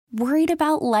Worried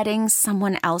about letting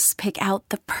someone else pick out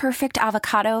the perfect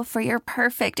avocado for your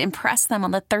perfect impress them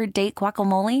on the third date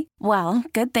guacamole? Well,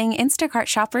 good thing Instacart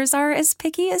shoppers are as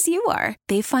picky as you are.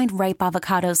 They find ripe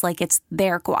avocados like it's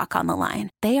their guac on the line.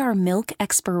 They are milk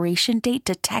expiration date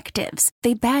detectives.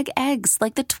 They bag eggs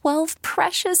like the 12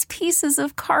 precious pieces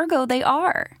of cargo they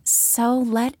are. So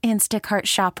let Instacart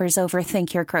shoppers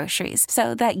overthink your groceries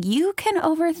so that you can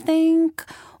overthink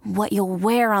what you'll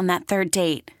wear on that third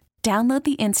date. Download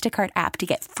the Instacart app to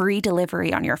get free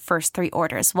delivery on your first 3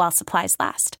 orders while supplies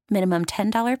last. Minimum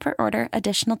 $10 per order.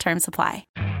 Additional terms apply.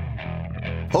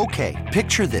 Okay,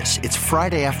 picture this. It's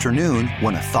Friday afternoon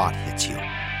when a thought hits you.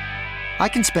 I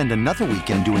can spend another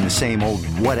weekend doing the same old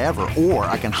whatever, or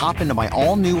I can hop into my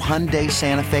all-new Hyundai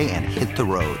Santa Fe and hit the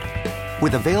road.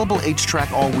 With available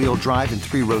H-Track all-wheel drive and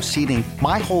 3-row seating,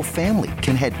 my whole family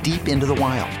can head deep into the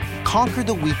wild. Conquer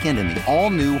the weekend in the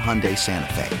all-new Hyundai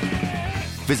Santa Fe.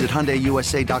 Visit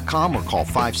HyundaiUSA.com or call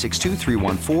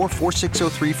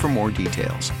 562-314-4603 for more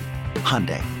details.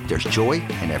 Hyundai, there's joy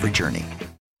in every journey.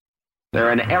 They're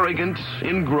an arrogant,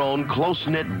 ingrown,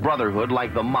 close-knit brotherhood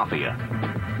like the Mafia.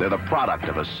 They're the product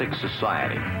of a sick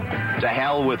society. To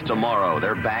hell with tomorrow.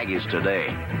 Their bag is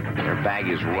today. Their bag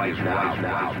is right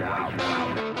now.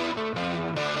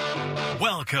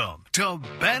 Welcome to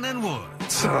Ben and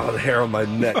Woods. Oh, the hair on my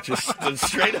neck just stood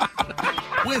straight up.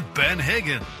 With Ben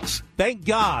Higgins. Thank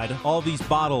God all these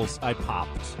bottles I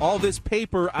popped. All this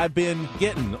paper I've been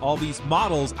getting. All these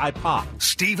models I popped.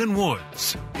 Stephen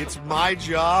Woods. It's my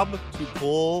job to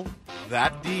pull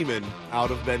that demon out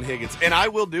of Ben Higgins, and I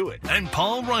will do it. And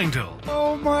Paul Reindl.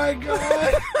 Oh, my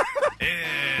God.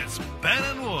 It's Ben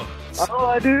and Woods. Oh,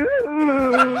 I do.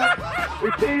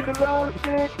 We see the long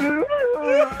stick.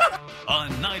 On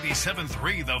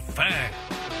 97.3 The Fan.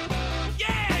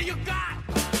 Yeah, you got it.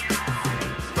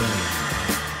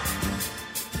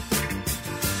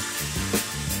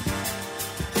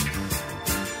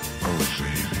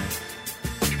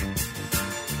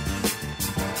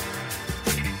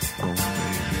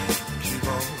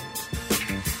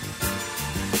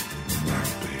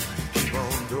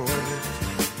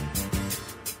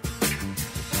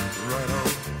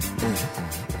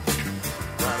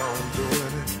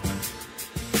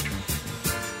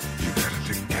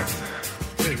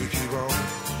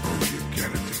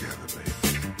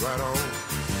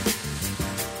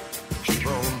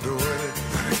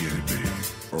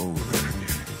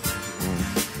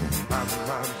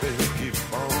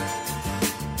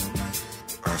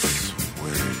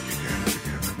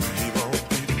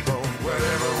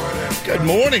 Good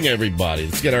morning, everybody.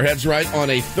 Let's get our heads right on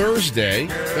a Thursday,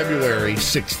 February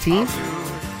 16th,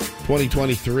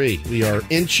 2023. We are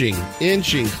inching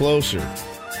closer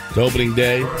to opening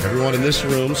day. Everyone in this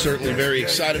room certainly very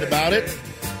excited about it.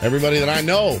 Everybody that I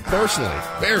know personally,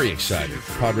 very excited.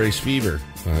 Padres fever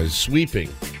is sweeping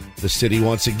the city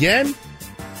once again.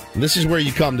 And this is where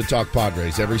you come to talk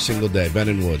Padres every single day. Ben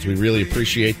and Woods, we really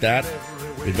appreciate that.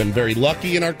 We've been very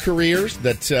lucky in our careers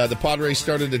that the Padres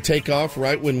started to take off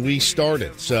right when we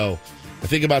started. So I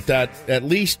think about that at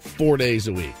least 4 days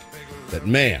a week. That,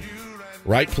 man,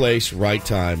 right place, right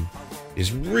time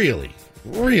is really,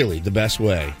 really the best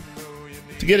way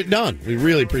to get it done. We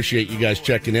really appreciate you guys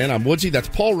checking in. I'm Woodsy. That's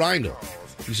Paul Reindl.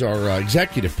 He's our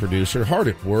executive producer, hard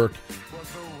at work.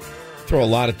 Throw a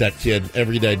lot at that kid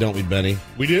every day, don't we, Benny?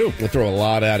 We do. We throw a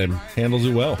lot at him. Handles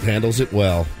it well. Handles it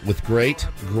well with great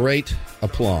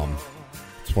aplomb.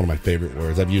 It's one of my favorite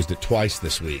words. I've used it twice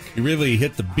this week. You really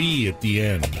hit the B at the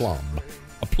end.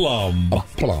 Aplomb.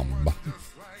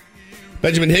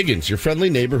 Benjamin Higgins, your friendly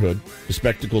neighborhood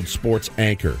bespectacled sports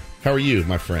anchor. How are you,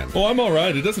 my friend? Oh, I'm all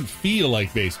right. It doesn't feel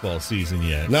like baseball season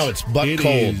yet. No, it's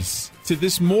cold. To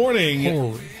this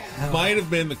morning, might have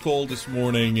been the coldest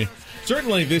morning.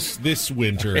 Certainly this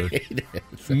winter.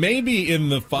 Maybe in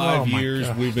the 5 years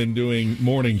we've been doing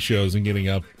morning shows and getting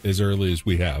up as early as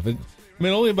we have. I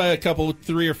mean, only by a couple,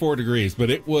 3 or 4 degrees,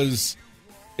 but it was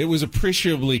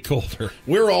appreciably colder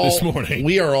this morning.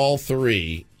 We are all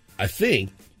three, I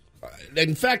think.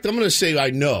 In fact, I'm going to say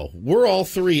I know. We're all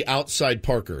three outside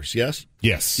parkers, yes?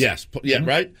 Yes. Yes. Yeah, mm-hmm.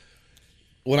 Right?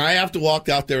 When I have to walk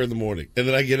out there in the morning, and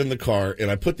then I get in the car,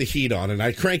 and I put the heat on, and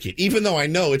I crank it, even though I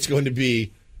know it's going to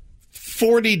be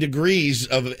 40 degrees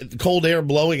of cold air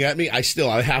blowing at me, I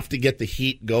have to get the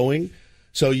heat going.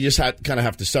 So you just kind of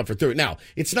have to suffer through it. Now,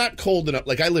 it's not cold enough.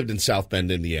 Like, I lived in South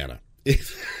Bend, Indiana.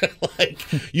 Like,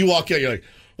 you walk out, you're like,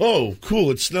 oh,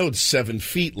 cool, it snowed 7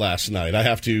 feet last night. I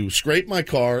have to scrape my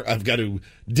car. I've got to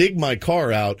dig my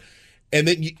car out. And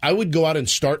then I would go out and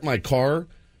start my car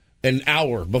an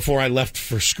hour before I left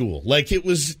for school.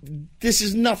 This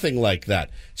is nothing like that.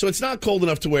 So it's not cold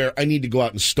enough to where I need to go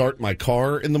out and start my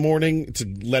car in the morning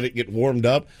to let it get warmed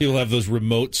up. You'll have those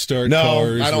remote start No,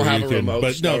 cars. I don't have a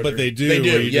remote starter. No, but they do. They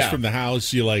do, where you yeah. just from the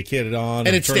house, you hit it on.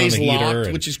 And it turn stays on the heater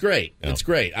locked, which is great. Yeah. It's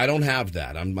great. I don't have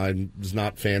that. I was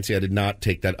not fancy. I did not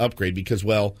take that upgrade because,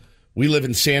 well, we live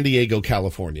in San Diego,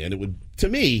 California, and it would, to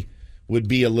me, would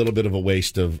be a little bit of a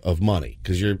waste of money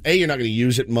because you're not going to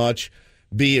use it much.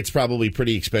 B, it's probably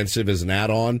pretty expensive as an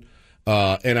add-on,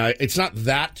 and it's not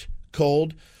that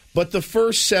cold. But the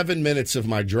first 7 minutes of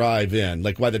my drive in,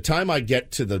 by the time I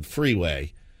get to the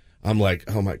freeway, I'm like,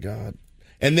 oh my God.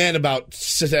 And then about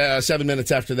 7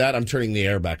 minutes after that, I'm turning the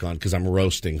air back on because I'm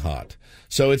roasting hot.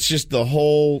 So it's just the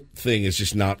whole thing is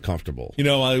just not comfortable.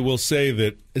 I will say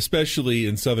that, especially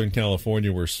in Southern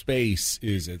California where space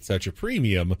is at such a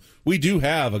premium, we do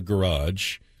have a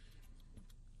garage.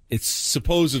 It's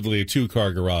supposedly a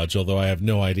 2-car garage, although I have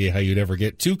no idea how you'd ever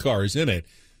get 2 cars in it.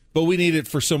 But we need it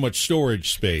for so much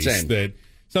storage space that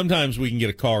sometimes we can get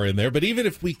a car in there. But even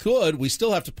if we could, we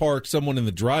still have to park someone in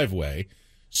the driveway.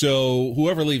 So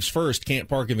whoever leaves first can't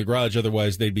park in the garage,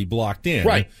 otherwise they'd be blocked in.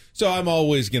 Right. So I'm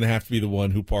always going to have to be the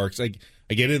one who parks. I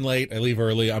get in late, I leave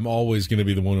early. I'm always going to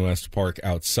be the one who has to park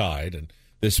outside. And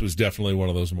this was definitely one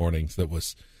of those mornings that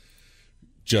was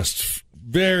just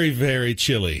very, very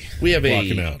chilly. We have a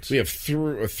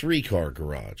 3-car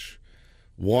garage.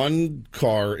 One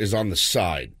car is on the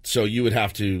side, so you would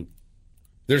have to.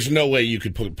 There's no way you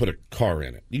could put a car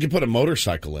in it. You could put a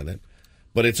motorcycle in it,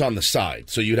 but it's on the side,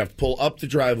 so you'd have to pull up the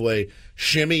driveway,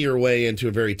 shimmy your way into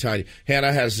a very tiny.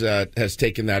 Hannah has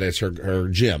taken that as her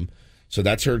gym, so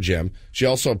that's her gym. She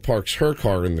also parks her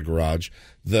car in the garage.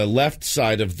 The left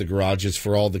side of the garage is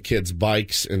for all the kids'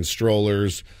 bikes and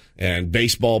strollers and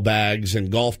baseball bags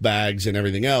and golf bags and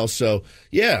everything else. So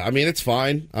yeah, it's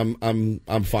fine.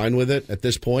 I'm fine with it at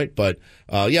this point. But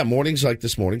mornings like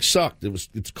this morning sucked.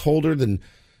 It's colder than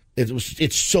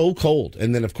it's so cold.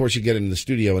 And then of course you get into the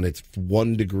studio and it's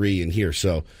 1 degree in here.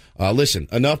 So listen,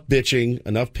 enough bitching,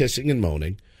 enough pissing and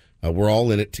moaning. We're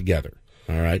all in it together.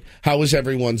 All right. How was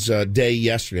everyone's day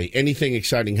yesterday? Anything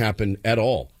exciting happen at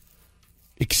all?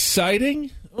 Exciting?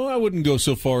 Well, I wouldn't go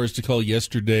so far as to call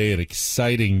yesterday an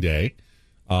exciting day,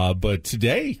 but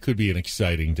today could be an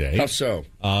exciting day. How so?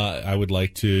 I would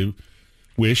like to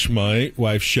wish my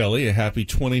wife, Shelley, a happy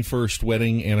 21st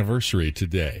wedding anniversary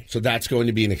today. So that's going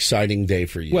to be an exciting day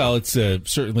for you. Well, it's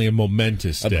certainly a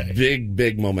momentous day. A big,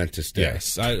 big momentous day.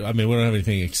 Yes. We don't have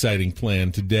anything exciting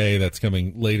planned today. That's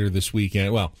coming later this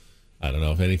weekend. Well, I don't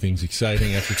know if anything's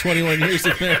exciting after 21 years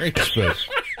of marriage, but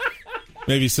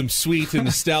maybe some sweet and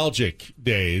nostalgic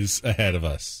days ahead of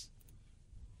us.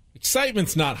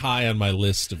 Excitement's not high on my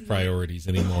list of priorities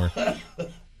anymore.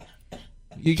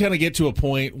 You kind of get to a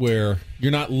point where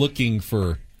you're not looking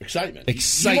for excitement.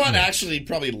 You want actually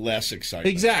probably less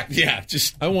excitement. Exactly. Yeah,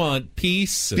 I want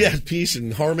peace. Peace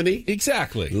and harmony.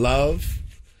 Exactly. Love,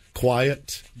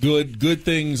 quiet. Good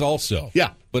things also.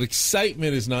 Yeah. But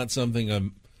excitement is not something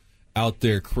I'm out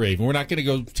there craving. We're not going to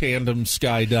go tandem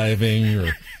skydiving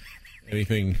or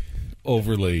anything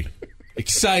overly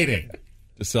exciting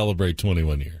to celebrate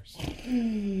 21 years.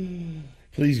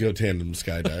 Please go tandem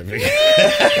skydiving.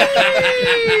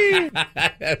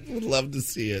 I would love to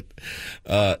see it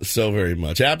so very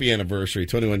much. Happy anniversary.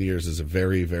 21 years is a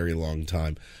very, very long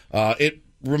time. It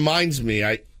reminds me,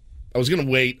 I was going to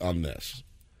wait on this,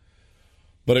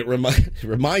 but it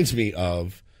reminds me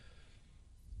of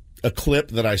a clip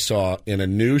that I saw in a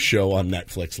new show on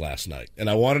Netflix last night, and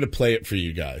I wanted to play it for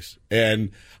you guys.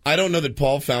 And I don't know that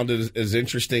Paul found it as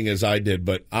interesting as I did,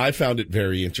 but I found it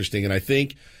very interesting, and I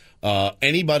think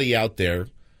anybody out there,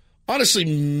 honestly,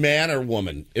 man or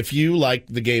woman, if you like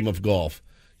the game of golf,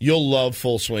 you'll love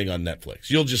Full Swing on Netflix.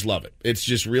 You'll just love it. It's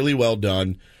just really well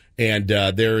done, and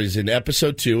there is an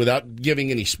episode 2, without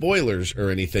giving any spoilers or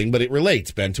anything, but it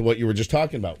relates, Ben, to what you were just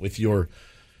talking about with your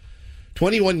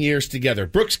 21 years together.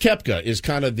 Brooks Koepka is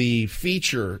kind of the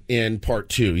feature in part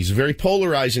 2. He's a very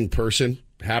polarizing person.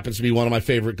 Happens to be one of my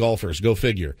favorite golfers. Go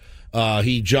figure. He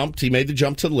made the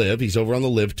jump to LIV. He's over on the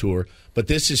LIV tour. But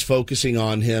this is focusing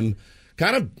on him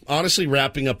kind of honestly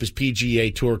wrapping up his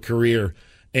PGA Tour career.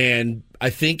 And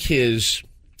I think his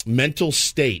mental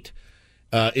state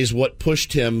is what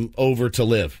pushed him over to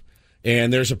LIV.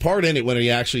 And there's a part in it when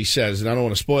he actually says, and I don't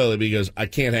want to spoil it, but he goes, I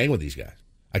can't hang with these guys.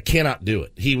 I cannot do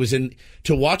it.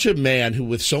 To watch a man who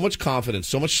with so much confidence,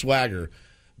 so much swagger,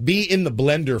 be in the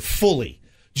blender fully.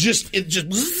 I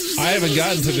haven't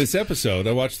gotten to this episode.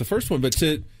 I watched the first one, but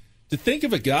to think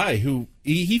of a guy who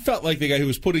he felt like the guy who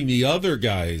was putting the other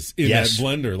guys in that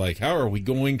blender. Like, how are we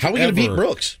going to beat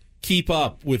Brooks? keep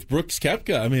up with Brooks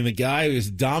Koepka. I mean, the guy is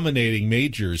dominating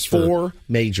majors for 4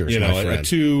 majors, a my friend.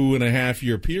 2.5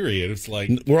 year period. It's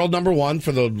like world number one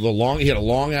for the long. He had a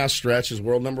long ass stretch as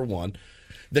world number one.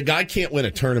 The guy can't win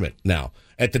a tournament now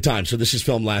at the time. So this is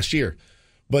filmed last year,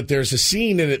 but there's a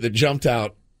scene in it that jumped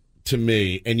out to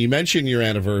me. And you mentioned your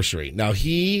anniversary. Now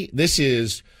this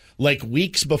is like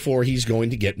weeks before he's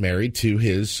going to get married to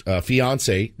his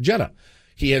fiancée, Jenna.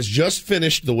 He has just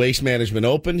finished the Waste Management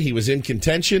Open. He was in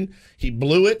contention. He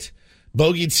blew it,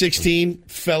 bogeyed 16,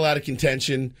 fell out of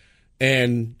contention,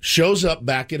 and shows up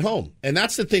back at home. And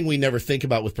that's the thing we never think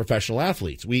about with professional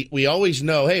athletes. We always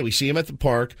know, hey, we see him at the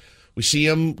park. We see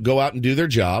them go out and do their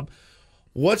job.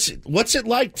 What's it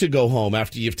like to go home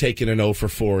after you've taken an 0 for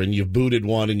 4 and you've booted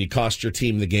one and you cost your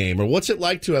team the game? Or what's it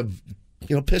like to have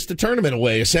pissed the tournament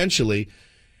away, essentially?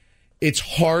 It's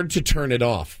hard to turn it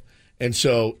off. And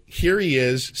so here he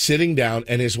is sitting down,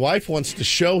 and his wife wants to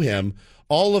show him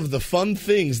all of the fun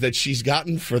things that she's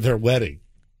gotten for their wedding.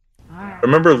 I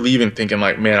remember leaving thinking,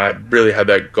 like, man, I really had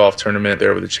that golf tournament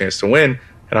there with a chance to win,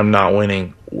 and I'm not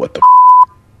winning. What the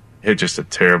f***? Hit just a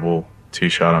terrible tee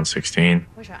shot on 16.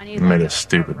 Made a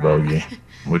stupid bogey,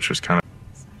 which was kind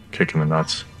of kicking the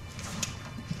nuts.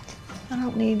 I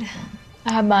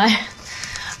have my...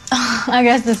 I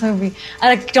guess this would be...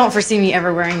 I don't foresee me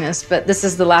ever wearing this, but this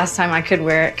is the last time I could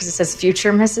wear it because it says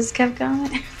Future Mrs. Koepka on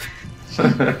it.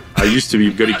 I used to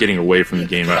be good at getting away from the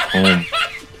game at home.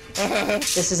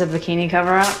 This is a bikini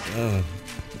cover-up.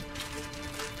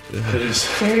 It is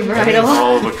very bridal.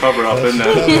 All of a cover-up, isn't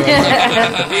it?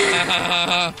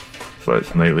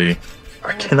 But lately,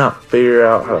 I cannot figure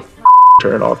out how to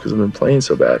turn it off because I've been playing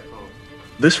so bad.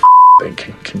 This thing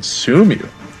can consume you.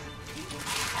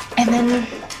 And then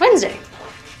Wednesday.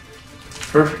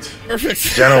 Perfect.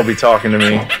 Jenna will be talking to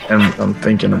me, and I'm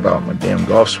thinking about my damn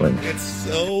golf swing. It's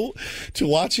so to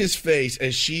watch his face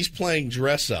as she's playing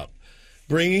dress up,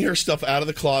 bringing her stuff out of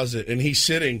the closet, and he's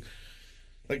sitting,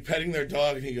 like petting their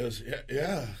dog, and he goes,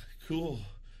 yeah, cool,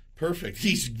 perfect.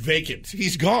 He's vacant.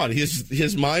 He's gone.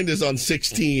 His mind is on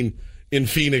 16 in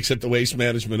Phoenix at the Waste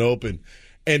Management Open,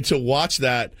 and to watch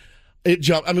that. It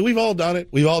jumped. I mean, we've all done it.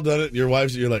 Your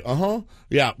wives, you're like,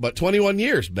 yeah. But 21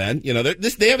 years, Ben.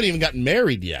 They haven't even gotten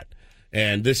married yet,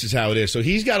 and this is how it is. So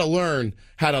he's got to learn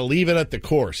how to leave it at the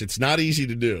course. It's not easy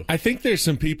to do. I think there's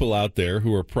some people out there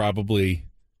who are probably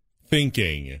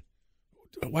thinking,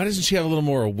 why doesn't she have a little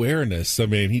more awareness? I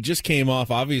mean, he just came off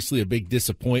obviously a big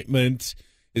disappointment.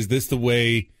 Is this the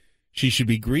way she should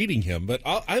be greeting him? But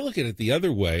I look at it the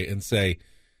other way and say,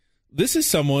 this is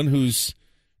someone who's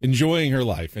enjoying her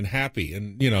life and happy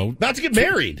and, about to get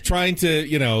married, trying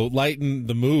to, lighten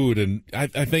the mood. And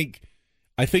I think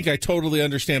I totally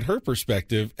understand her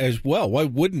perspective as well. Why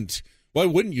wouldn't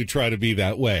you try to be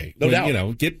that way? No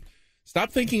doubt.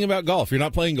 Stop thinking about golf. You're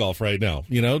not playing golf right now.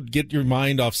 Get your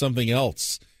mind off something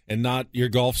else and not your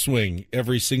golf swing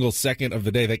every single second of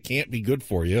the day. That can't be good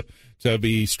for you to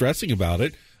be stressing about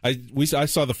it. I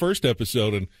saw the first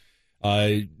episode, and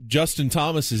Justin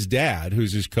Thomas's dad,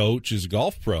 who's his coach, is a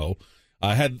golf pro,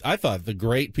 I thought the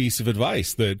great piece of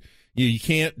advice that you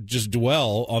can't just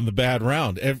dwell on the bad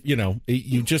round.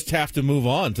 You just have to move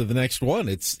on to the next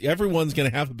one. Everyone's going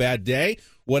to have a bad day.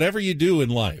 Whatever you do in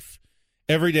life,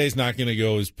 every day is not going to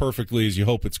go as perfectly as you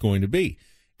hope it's going to be.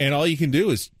 And all you can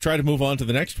do is try to move on to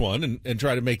the next one and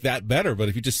try to make that better. But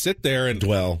if you just sit there and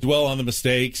dwell on the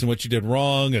mistakes and what you did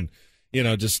wrong and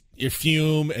just you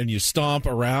fume and you stomp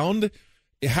around,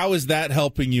 how is that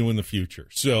helping you in the future?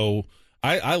 So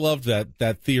I loved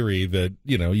that theory that,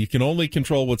 you can only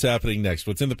control what's happening next.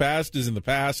 What's in the past is in the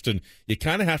past, and you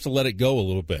kind of have to let it go a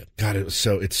little bit. God, it's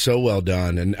so well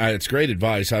done, and it's great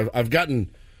advice. I've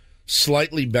gotten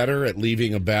slightly better at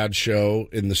leaving a bad show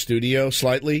in the studio,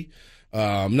 slightly.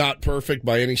 Not perfect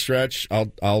by any stretch.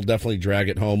 I'll definitely drag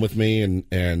it home with me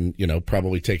and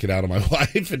probably take it out of my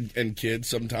wife and kids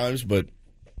sometimes, but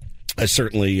I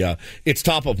certainly it's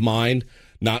top of mind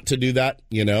not to do that,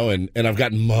 and I've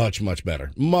gotten much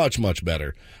better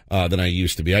than I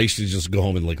used to be. I used to just go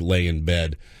home and lay in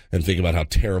bed and think about how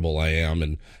terrible I am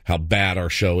and how bad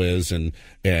our show is and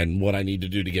what I need to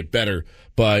do to get better.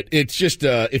 But it's just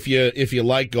if you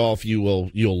like golf,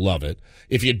 you'll love it.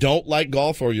 If you don't like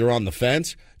golf or you're on the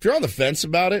fence, if you're on the fence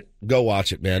about it, go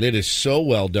watch it, man. It is so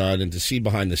well done, and to see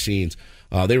behind the scenes,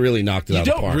 they really knocked it out of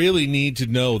the park. You don't really need to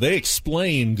know. They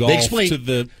explain golf to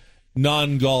the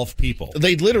non-golf people.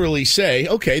 They literally say,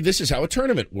 okay, this is how a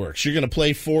tournament works. You're going to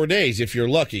play 4 days if you're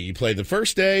lucky. You play the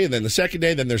first day, and then the second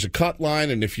day, then there's a cut line,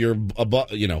 and if you're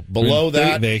below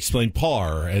that. They explain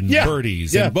par and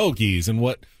birdies and bogeys and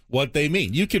what they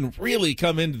mean. You can really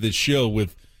come into this show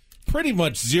with pretty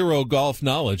much zero golf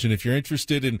knowledge. And if you're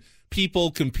interested in people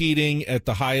competing at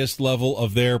the highest level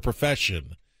of their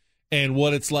profession and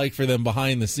what it's like for them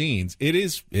behind the scenes, it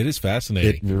is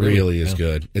fascinating. It really is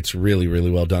good. It's really,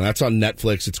 really well done. That's on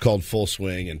Netflix. It's called Full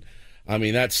Swing, and I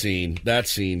mean, that scene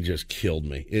just killed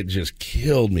me. It just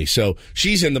killed me. So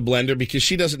she's in the blender because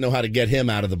she doesn't know how to get him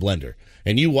out of the blender.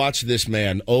 And you watch this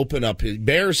man open up,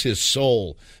 bears his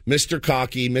soul, Mr.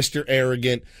 Cocky, Mr.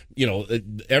 Arrogant. You know,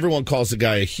 everyone calls the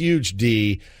guy a huge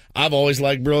D. I've always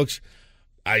liked Brooks.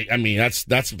 I mean,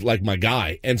 that's like my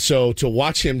guy. And so to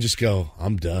watch him just go,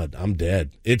 I'm done, I'm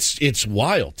dead. It's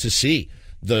wild to see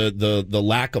the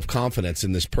lack of confidence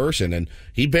in this person. And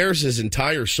he bears his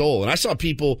entire soul. And I saw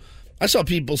people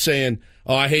saying,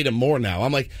 "Oh, I hate him more now."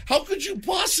 I'm like, how could you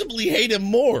possibly hate him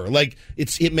more? Like,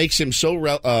 it makes him so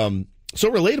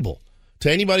relatable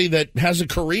to anybody that has a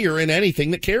career in anything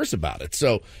that cares about it.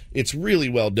 So it's really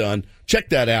well done. Check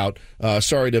that out.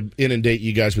 Sorry to inundate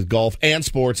you guys with golf and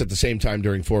sports at the same time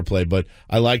during foreplay, but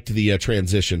I liked the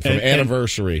transition from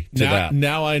anniversary to that.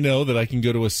 Now I know that I can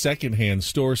go to a secondhand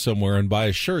store somewhere and buy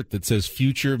a shirt that says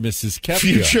Future Mrs. Koepka.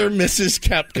 Future Mrs.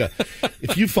 Koepka.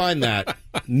 If you find that,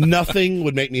 nothing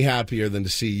would make me happier than to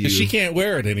see you. She can't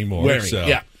wear it anymore.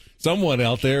 Yeah. Someone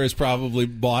out there has probably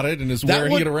bought it and is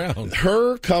wearing it around.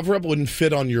 Her cover-up wouldn't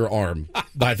fit on your arm,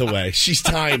 by the way. She's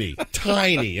tiny,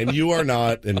 and you are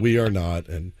not, and we are not,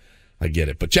 and I get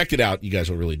it. But check it out. You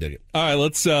guys will really dig it. All right,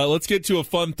 let's get to a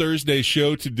fun Thursday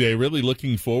show today. Really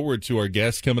looking forward to our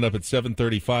guest coming up at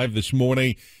 7:35 this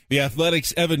morning. The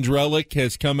Athletics' Evan Drellich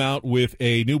has come out with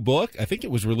a new book. I think it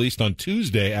was released on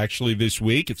Tuesday, actually, this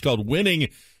week. It's called Winning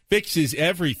Fixes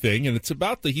Everything, and it's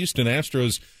about the Houston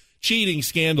Astros cheating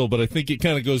scandal, but I think it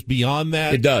kind of goes beyond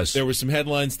that. It does. There were some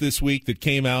headlines this week that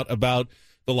came out about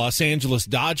the Los Angeles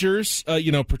Dodgers,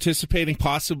 participating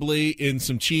possibly in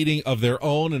some cheating of their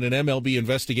own in an MLB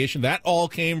investigation. That all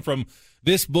came from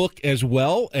this book as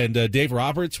well, and Dave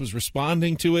Roberts was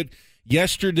responding to it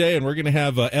yesterday, and we're going to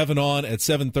have Evan on at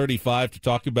 7:35 to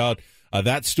talk about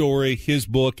that story, his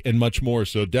book, and much more.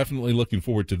 So definitely looking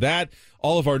forward to that.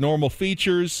 All of our normal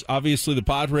features, obviously the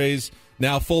Padres,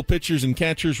 now full pitchers and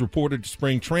catchers reported to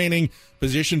spring training.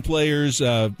 Position players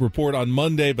report on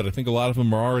Monday, but I think a lot of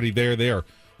them are already there.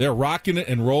 They're rocking it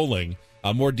and rolling.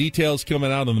 More details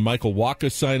coming out on the Michael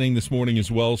Wacha signing this morning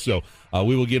as well. So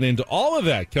we will get into all of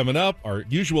that coming up. Our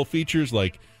usual features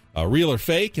like Real or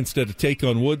Fake instead of Take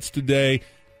on Woods today.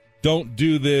 Don't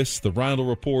Do This, the Rindle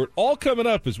Report, all coming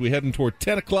up as we head in toward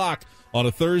 10 o'clock on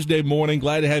a Thursday morning.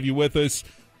 Glad to have you with us.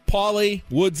 Paulie,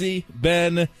 Woodsy,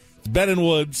 Ben. It's Ben and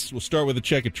Woods. We'll start with a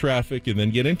check of traffic and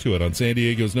then get into it on San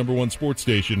Diego's #1 sports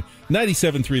station,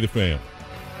 97.3 The Fan.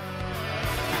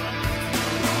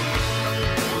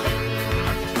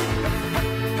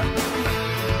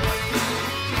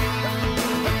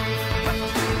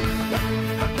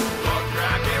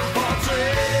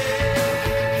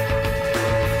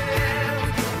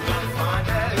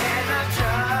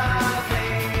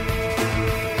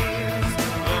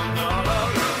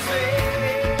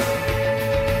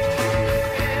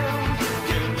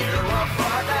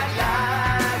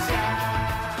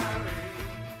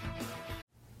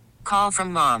 Call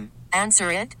from mom.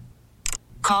 Answer it.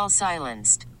 Call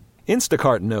silenced.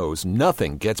 Instacart knows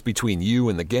nothing gets between you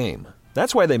and the game.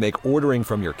 That's why they make ordering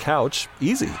from your couch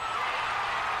easy.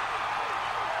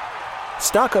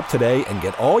 Stock up today and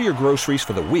get all your groceries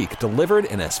for the week delivered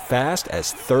in as fast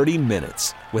as 30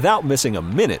 minutes without missing a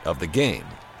minute of the game.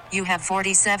 You have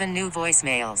 47 new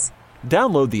voicemails.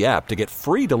 Download the app to get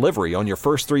free delivery on your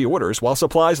first 3 orders while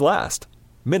supplies last.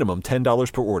 Minimum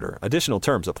 $10 per order. Additional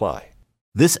terms apply.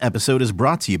 This episode is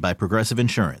brought to you by Progressive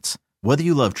Insurance. Whether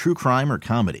you love true crime or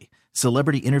comedy,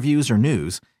 celebrity interviews or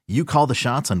news, you call the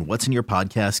shots on what's in your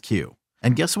podcast queue.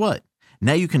 And guess what?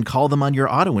 Now you can call them on your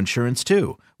auto insurance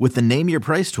too with the Name Your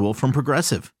Price tool from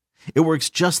Progressive. It works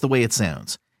just the way it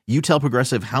sounds. You tell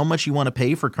Progressive how much you want to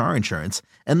pay for car insurance,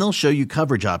 and they'll show you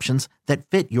coverage options that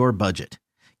fit your budget.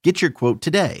 Get your quote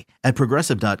today at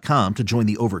Progressive.com to join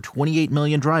the over 28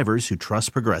 million drivers who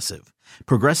trust Progressive.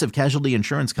 Progressive Casualty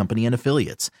Insurance Company and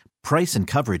Affiliates. Price and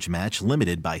coverage match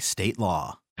limited by state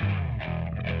law.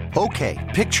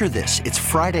 Okay, picture this. It's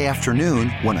Friday afternoon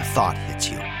when a thought hits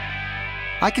you.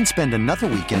 I can spend another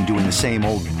weekend doing the same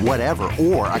old whatever,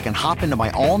 or I can hop into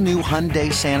my all-new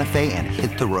Hyundai Santa Fe and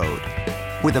hit the road.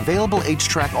 With available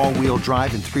H-Track all-wheel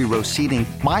drive and 3-row seating,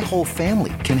 my whole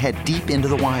family can head deep into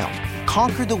the wild.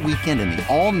 Conquer the weekend in the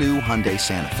all-new Hyundai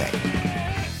Santa Fe.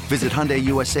 Visit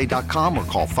HyundaiUSA.com or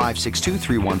call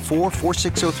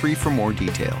 562-314-4603 for more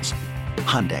details.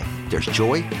 Hyundai, there's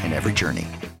joy in every journey.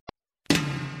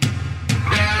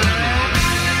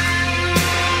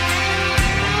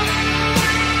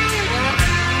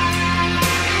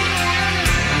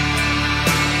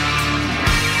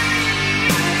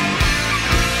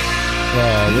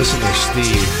 Listener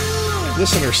Steve.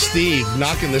 Listener Steve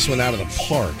knocking this one out of the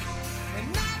park.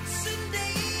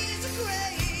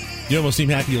 You almost seem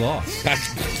happy you lost.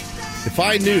 If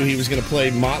I knew he was going to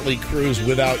play Motley Crue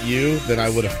Without You, then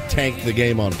I would have tanked the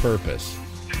game on purpose.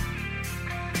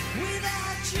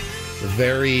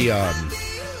 Very,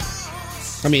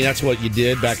 that's what you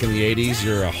did back in the 80s.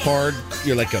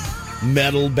 You're like a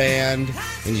metal band,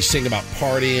 and you sing about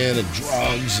partying and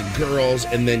drugs and girls,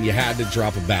 and then you had to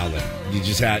drop a ballad.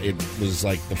 It was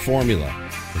like the formula.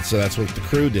 And so that's what the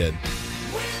Crue did.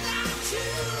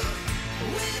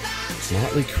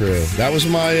 Motley Crue. That was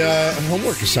my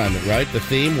homework assignment, right? The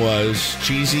theme was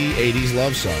cheesy 80s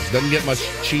love songs. Doesn't get much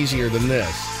cheesier than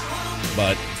this.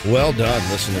 But well done,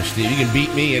 listener Steve. You can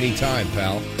beat me anytime,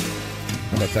 pal.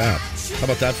 How about that? How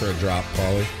about that for a drop,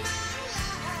 Paulie?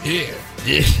 Yeah.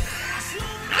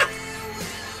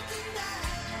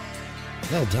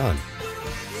 Well done.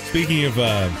 Speaking of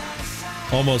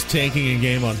almost tanking a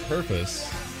game on purpose,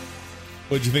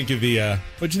 what'd you think of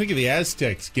the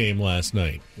Aztecs game last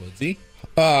night, Woodsy?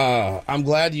 I'm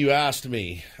glad you asked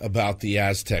me about the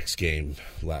Aztecs game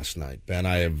last night, Ben.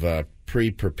 I have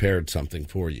pre-prepared something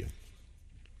for you.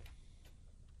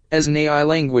 As an AI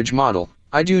language model,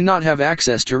 I do not have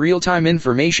access to real-time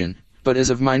information, but as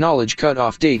of my knowledge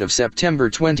cutoff date of September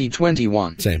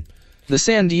 2021. Same. The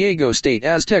San Diego State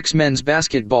Aztecs men's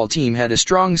basketball team had a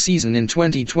strong season in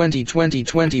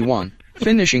 2020-2021,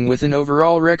 finishing with an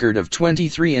overall record of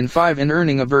 23-5 and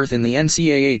earning a berth in the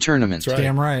NCAA tournament. That's right.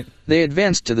 Damn right. They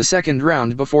advanced to the second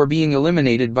round before being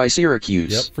eliminated by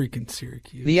Syracuse. Yep. Freaking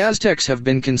Syracuse. The Aztecs have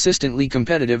been consistently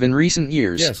competitive in recent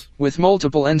years, with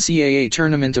multiple NCAA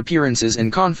tournament appearances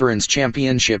and conference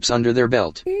championships under their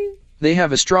belt. They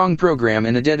have a strong program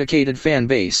and a dedicated fan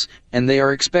base, and they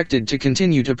are expected to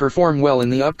continue to perform well in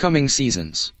the upcoming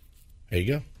seasons. There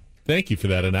you go. Thank you for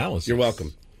that analysis. You're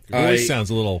welcome. Your voice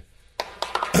sounds a little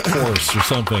hoarse or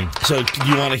something. So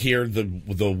you want to hear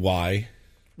the why?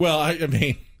 Well, I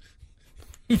mean,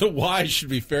 the why should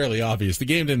be fairly obvious. The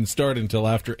game didn't start until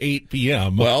after 8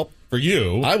 p.m. Well, for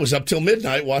you. I was up till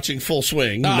midnight watching Full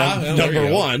Swing,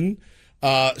 number one.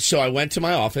 So I went to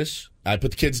my office. I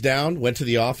put the kids down, went to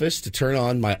the office to turn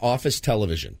on my office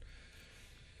television.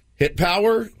 Hit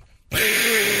power.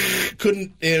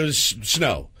 Couldn't. It was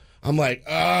snow. I'm like,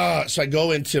 so I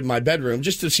go into my bedroom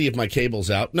just to see if my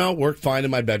cable's out. No, worked fine in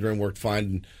my bedroom, worked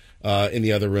fine in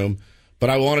the other room.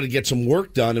 But I wanted to get some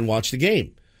work done and watch the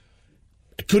game.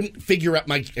 I couldn't figure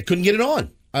out I couldn't get it on.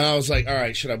 And I was like, all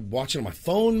right, should I watch it on my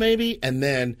phone maybe? And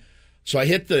then, so I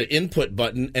hit the input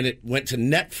button and it went to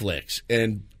Netflix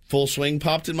and Full Swing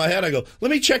popped in my head. I go,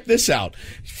 let me check this out.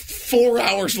 4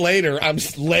 hours later, I'm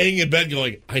laying in bed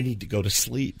going, I need to go to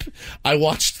sleep. I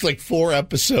watched like 4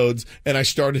 episodes, and I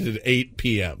started at 8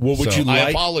 p.m. Well, I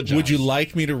apologize. Would you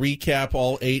like me to recap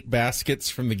all 8 baskets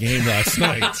from the game last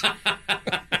night?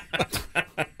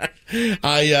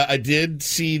 I did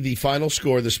see the final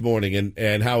score this morning,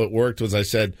 and how it worked was I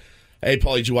said, hey,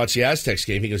 Paul, did you watch the Aztecs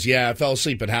game? He goes, yeah, I fell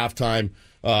asleep at halftime,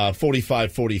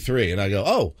 45-43. And I go,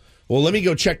 oh. Well, let me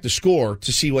go check the score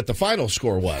to see what the final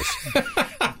score was.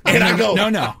 And I go,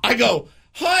 no. I go,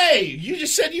 hey, you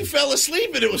just said you fell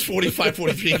asleep and it was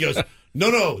 45-43. He goes,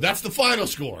 no, that's the final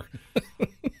score.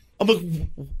 I'm like,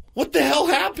 what the hell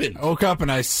happened? I woke up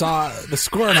and I saw the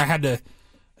score and I had to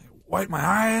wipe my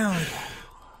eye.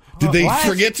 Did they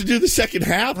forget to do the second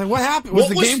half? Like, what happened? Was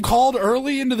the game called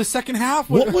early into the second half?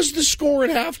 What was the score at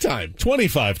halftime?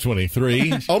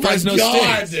 25-23. Oh, my Fresno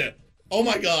God. State. Oh,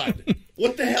 my God.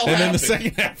 What the hell and happened? Then the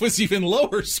second half was even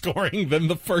lower scoring than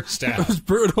the first half. It was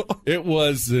brutal. It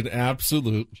was an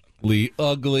absolutely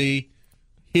ugly,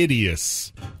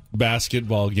 hideous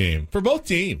basketball game for both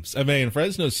teams. I mean,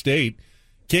 Fresno State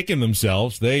kicking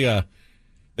themselves. They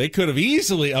could have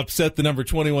easily upset the number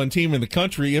 21 team in the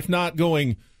country, if not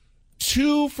going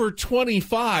 2 for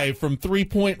 25 from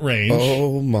 3-point range.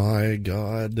 Oh, my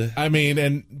God. I mean,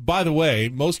 and by the way,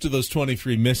 most of those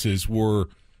 23 misses were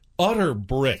utter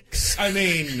bricks. I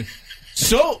mean,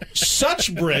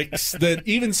 such bricks that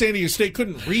even San Diego State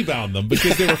couldn't rebound them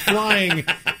because they were flying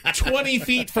 20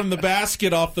 feet from the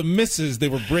basket off the misses. They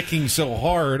were bricking so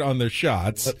hard on their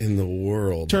shots. What in the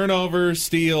world? Turnovers,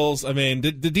 steals. I mean,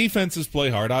 the defenses play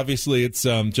hard. Obviously, it's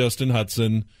Justin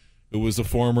Hudson, who was a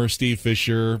former Steve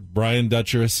Fisher, Brian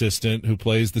Dutcher assistant, who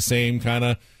plays the same kind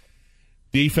of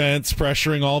defense,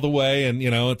 pressuring all the way, and,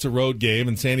 it's a road game,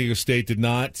 and San Diego State did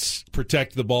not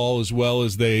protect the ball as well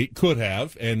as they could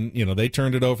have, and, they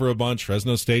turned it over a bunch.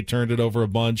 Fresno State turned it over a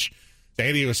bunch.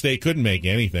 San Diego State couldn't make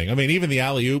anything. I mean, even the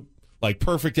alley-oop, like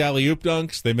perfect alley-oop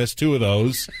dunks, they missed 2 of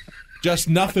those. Just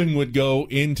nothing would go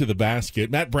into the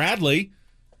basket. Matt Bradley,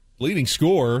 leading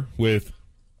scorer with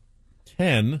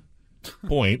 10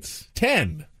 points.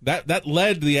 10. That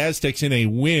led the Aztecs in a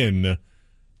win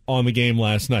on the game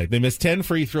last night. They missed 10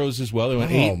 free throws as well. They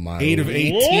went 8 of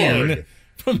 18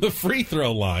 from the free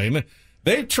throw line.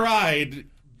 They've tried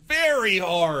very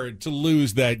hard to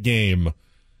lose that game.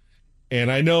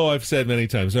 And I know I've said many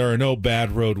times there are no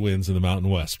bad road wins in the Mountain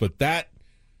West, but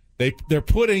they're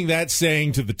putting that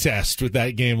saying to the test with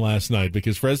that game last night,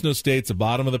 because Fresno State's a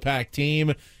bottom of the pack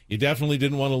team. You definitely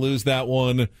didn't want to lose that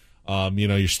one.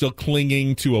 You're still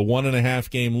clinging to a 1.5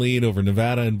 game lead over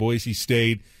Nevada and Boise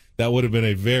State. That would have been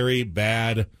a very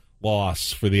bad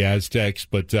loss for the Aztecs.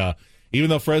 But even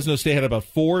though Fresno State had about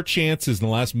 4 chances in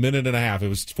the last minute and a half, it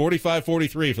was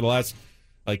 45-43 for the last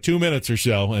 2 minutes or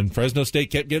so, and Fresno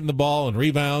State kept getting the ball and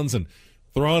rebounds and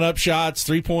throwing up shots,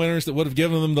 3-pointers that would have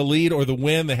given them the lead or the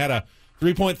win. They had a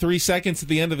 3.3 seconds at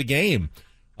the end of the game.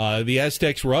 The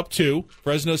Aztecs were up 2.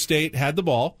 Fresno State had the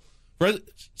ball.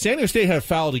 San Diego State had a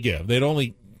foul to give. They'd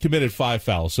only committed 5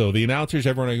 fouls. So the announcers,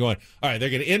 everyone are going, all right, they're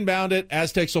going to inbound it.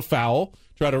 Aztecs will foul,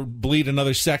 try to bleed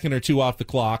another second or 2 off the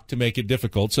clock to make it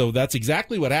difficult. So that's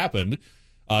exactly what happened.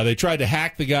 They tried to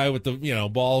hack the guy with the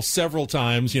ball several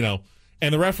times,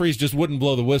 and the referees just wouldn't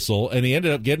blow the whistle, and he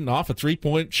ended up getting off a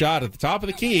 3-point shot at the top of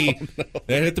the key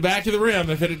that hit the back of the rim.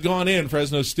 If it had gone in,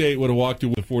 Fresno State would have walked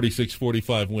away with a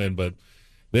 46-45 win, but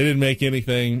they didn't make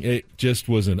anything. It just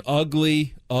was an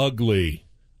ugly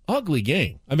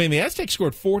game. I mean, the Aztecs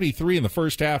scored 43 in the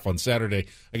first half on Saturday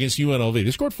against UNLV.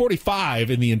 They scored 45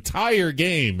 in the entire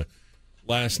game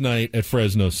last night at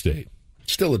Fresno State.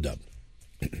 Still a dub.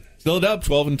 Still a dub,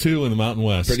 12-2 in the Mountain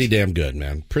West. Pretty damn good,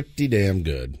 man. Pretty damn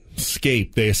good. They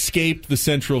escaped the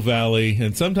Central Valley,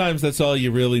 and sometimes that's all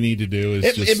you really need to do.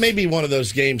 It may be one of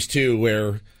those games, too,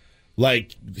 where,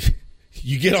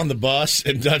 you get on the bus,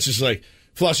 and Dutch is like,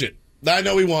 flush it. I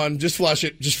know we won. Just flush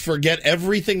it. Just forget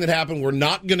everything that happened. We're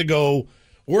not going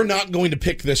to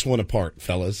pick this one apart,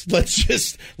 fellas.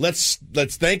 Let's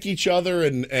thank each other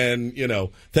and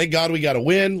thank God we got a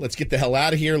win. Let's get the hell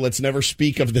out of here. Let's never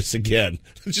speak of this again.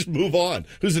 Let's just move on.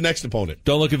 Who's the next opponent?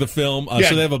 Don't look at the film.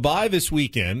 So they have a bye this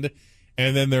weekend,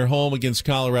 and then they're home against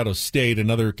Colorado State,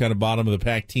 another kind of bottom of the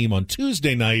pack team, on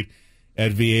Tuesday night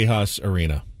at Viejas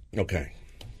Arena. Okay.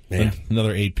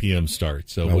 Another 8 p.m. start.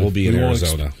 So we'll be in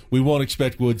Arizona. We won't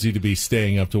expect Woodsy to be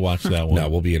staying up to watch that one. No,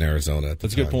 we'll be in Arizona.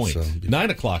 That's a good point. So 9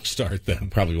 o'clock start then.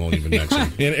 Probably won't even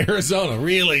mention in Arizona.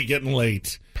 Really getting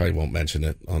late. Probably won't mention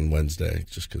it on Wednesday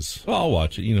just because. Well, I'll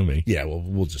watch it. You know me. Yeah, well,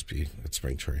 we'll just be at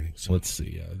spring training. So. Let's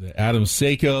see. Adam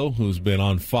Seiko, who's been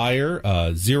on fire,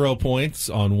 0 points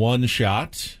on 1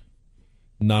 shot.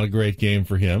 Not a great game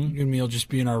for him. You and me will just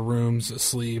be in our rooms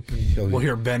asleep, and we'll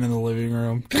hear Ben in the living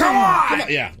room. Come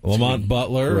on! Yeah. Lamont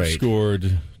Butler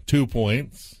scored 2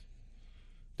 points.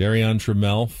 Darion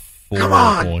Trammell,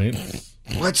 4 points.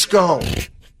 Let's go.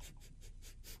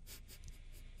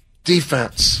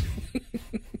 Defense.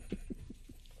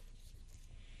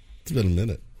 It's been a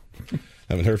minute.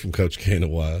 Haven't heard from Coach K in a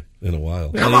while.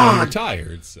 Come on! He's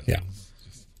retired, so yeah.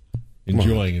 Just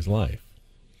enjoying his life.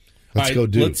 Let's go,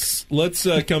 Duke. Let's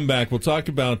come back. We'll talk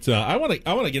about. I want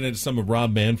to get into some of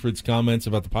Rob Manfred's comments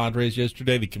about the Padres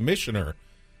yesterday. The commissioner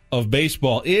of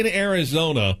baseball in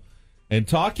Arizona, and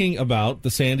talking about the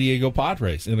San Diego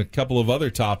Padres and a couple of other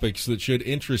topics that should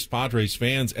interest Padres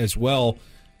fans as well.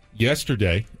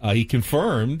 Yesterday, he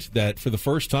confirmed that for the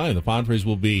first time, the Padres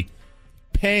will be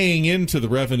paying into the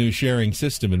revenue sharing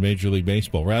system in Major League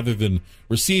Baseball rather than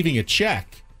receiving a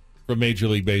check from Major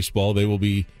League Baseball. They will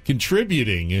be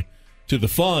contributing to the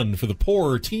fund for the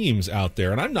poorer teams out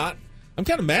there. And I'm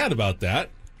kind of mad about that.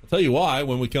 I'll tell you why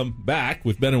when we come back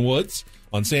with Ben and Woods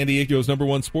on San Diego's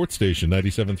 #1 sports station,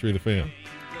 97.3 The Fan.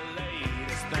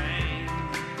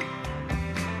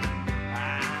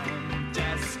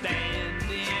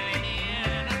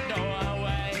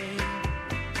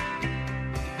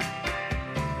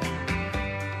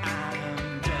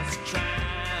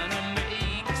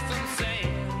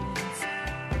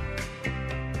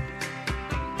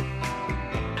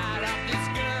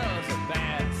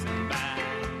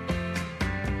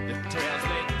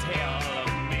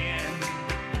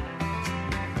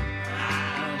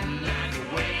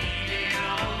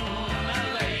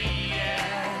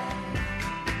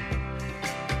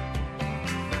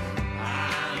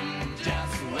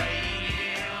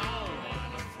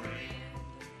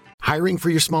 Hiring for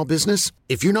your small business?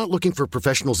 If you're not looking for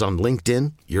professionals on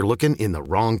LinkedIn, you're looking in the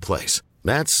wrong place.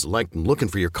 That's like looking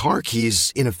for your car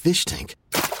keys in a fish tank.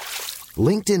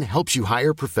 LinkedIn helps you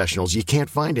hire professionals you can't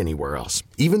find anywhere else,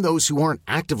 even those who aren't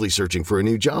actively searching for a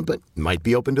new job but might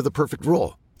be open to the perfect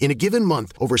role. In a given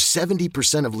month, over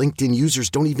 70% of LinkedIn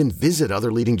users don't even visit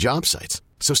other leading job sites.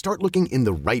 So start looking in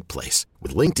the right place.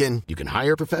 With LinkedIn, you can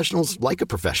hire professionals like a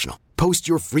professional. Post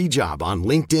your free job on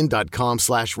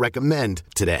linkedin.com/recommend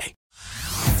today.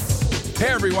 Hey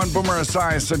everyone, Boomer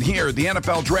Esiason here. The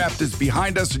NFL Draft is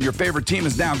behind us and your favorite team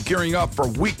is now gearing up for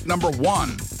week number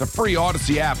 1. The free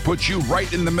Odyssey app puts you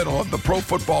right in the middle of the pro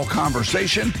football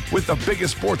conversation with the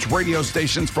biggest sports radio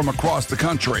stations from across the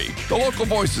country. The local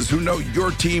voices who know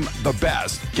your team the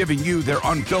best, giving you their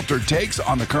unfiltered takes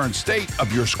on the current state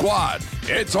of your squad.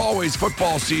 It's always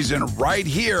football season right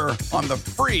here on the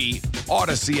free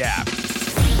Odyssey app.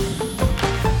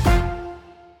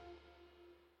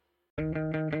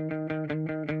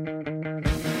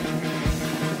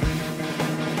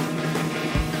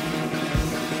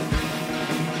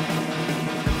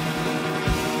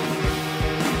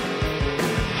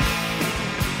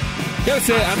 Gotta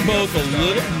say, I'm both a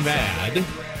little mad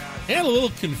and a little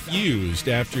confused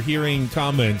after hearing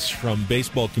comments from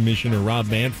Baseball Commissioner Rob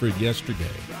Manfred yesterday,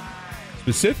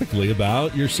 specifically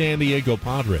about your San Diego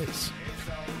Padres.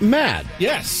 Mad?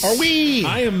 Yes. Are we?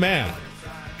 I am mad.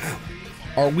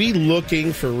 Are we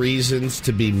looking for reasons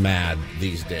to be mad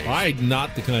these days? I'm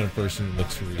not the kind of person who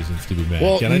looks for reasons to be mad.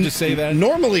 Well, Can I just say that?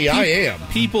 Normally I am.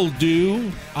 People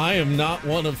do. I am not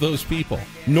one of those people.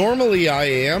 Normally I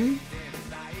am.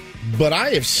 But I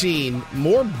have seen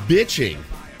more bitching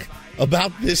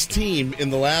about this team in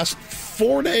the last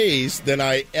 4 days than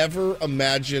I ever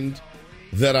imagined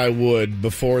that I would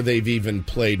before they've even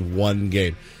played one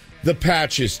game. The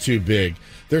patch is too big.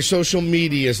 Their social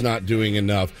media is not doing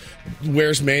enough.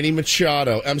 Where's Manny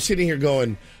Machado? I'm sitting here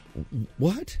going,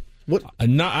 what? What?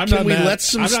 I'm not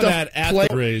mad at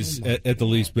the Rays at the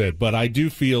least bit, but I do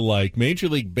feel like Major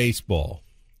League Baseball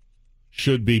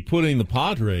should be putting the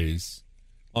Padres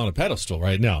on a pedestal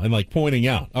right now and like pointing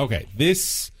out, okay,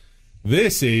 this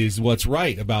is what's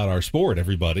right about our sport,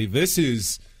 everybody. This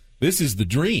is the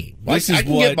dream. I can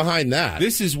get behind that.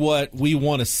 This is what we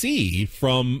want to see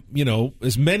from,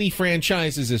 as many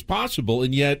franchises as possible,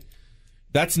 and yet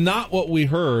that's not what we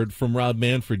heard from Rob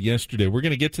Manfred yesterday. We're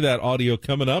going to get to that audio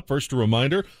coming up. First, a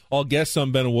reminder, all guests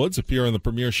on Ben and Woods appear on the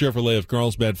Premier Chevrolet of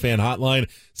Carlsbad fan hotline.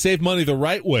 Save money the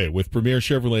right way with Premier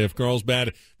Chevrolet of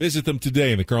Carlsbad. Visit them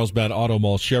today in the Carlsbad Auto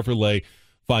Mall Chevrolet,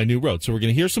 Fine New Road. So we're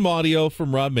going to hear some audio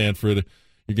from Rob Manfred.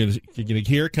 You're going to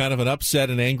hear kind of an upset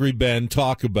and angry Ben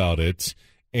talk about it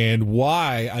and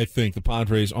why I think the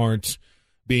Padres aren't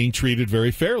being treated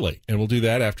very fairly. And we'll do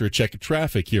that after a check of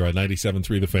traffic here on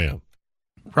 97.3 The Fan.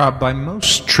 Rob, by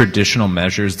most traditional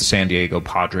measures, the San Diego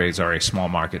Padres are a small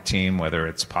market team, whether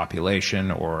it's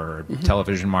population or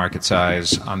television market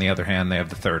size. On the other hand, they have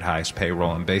the third highest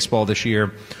payroll in baseball this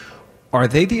year. Are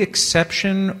they the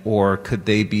exception, or could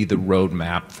they be the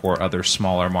roadmap for other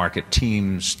smaller market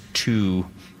teams to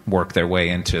work their way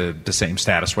into the same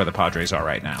status where the Padres are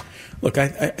right now? Look,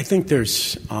 I think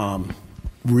there's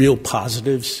real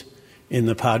positives in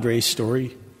the Padres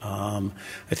story.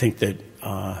 I think that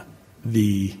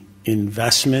the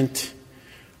investment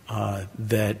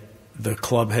that the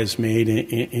club has made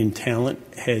in talent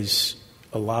has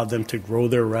allowed them to grow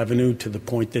their revenue to the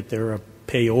point that they're a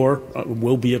payor,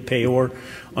 will be a payor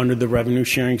under the revenue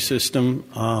sharing system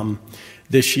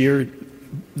this year.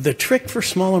 The trick for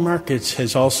smaller markets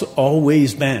has also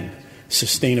always been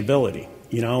sustainability.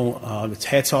 It's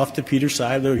hats off to Peter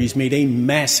Seidler. He's made a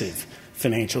massive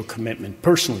financial commitment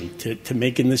personally to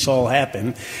making this all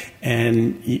happen.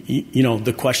 And,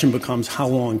 the question becomes, how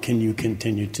long can you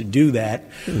continue to do that?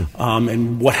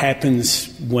 And what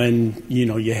happens when,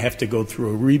 you have to go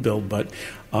through a rebuild? But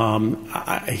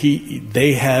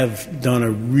they have done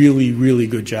a really, really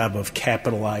good job of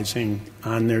capitalizing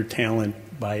on their talent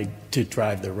to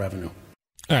drive their revenue.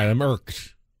 All right, I'm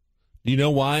irked. Do you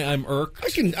know why I'm irked?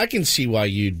 I can see why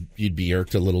you'd be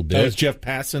irked a little bit. That was Jeff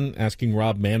Passan asking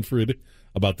Rob Manfred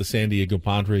about the San Diego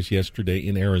Padres yesterday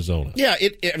in Arizona. Yeah,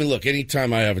 look,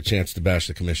 anytime I have a chance to bash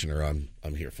the commissioner,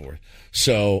 I'm here for it.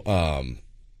 So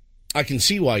I can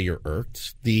see why you're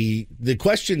irked. The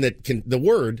question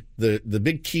the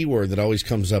big key word that always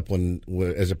comes up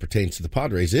as it pertains to the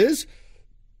Padres is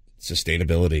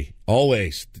sustainability.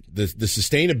 Always the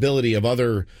sustainability of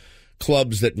other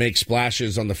clubs that make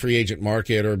splashes on the free agent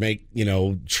market or make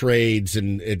trades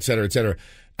and et cetera, et cetera.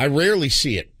 I rarely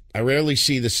see it. I rarely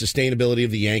see the sustainability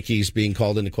of the Yankees being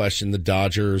called into question, the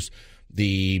Dodgers,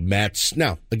 the Mets.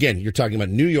 Now, again, you're talking about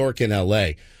New York and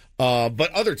L.A., but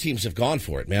other teams have gone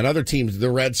for it, man. Other teams, the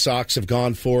Red Sox have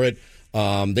gone for it.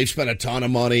 They've spent a ton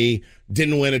of money,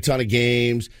 didn't win a ton of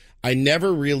games. I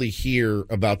never really hear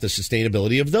about the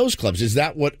sustainability of those clubs. Is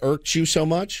that what irks you so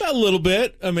much? A little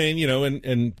bit. I mean,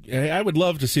 and I would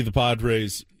love to see the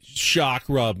Padres, shock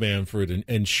Rob Manfred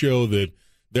and show that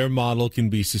their model can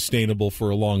be sustainable for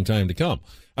a long time to come.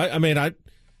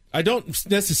 I don't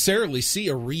necessarily see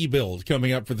a rebuild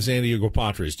coming up for the San Diego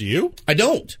Padres. Do you? I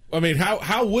don't. I mean,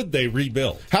 how would they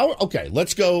rebuild? Okay,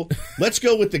 let's go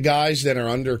with the guys that are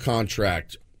under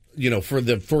contract, for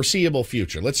the foreseeable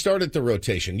future. Let's start at the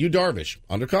rotation. Yu Darvish,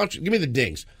 under contract. Give me the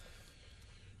dings.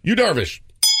 Yu Darvish.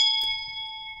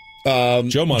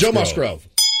 Joe Musgrove.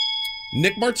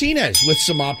 Nick Martinez with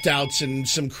some opt-outs and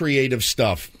some creative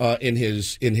stuff in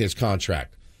his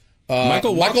contract.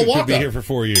 Michael Walker could be here for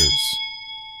 4 years.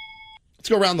 Let's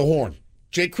go around the horn.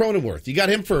 Jake Cronenworth. You got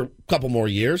him for a couple more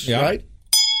years, right?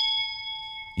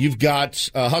 You've got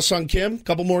Ha-Seong Kim, a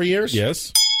couple more years.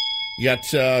 Yes. You got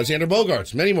Xander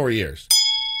Bogaerts, many more years.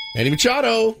 Manny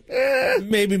Machado.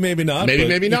 Maybe not.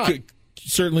 Maybe not.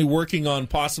 Certainly working on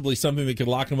possibly something that could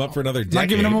lock him up for another decade. Not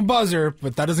giving him a buzzer,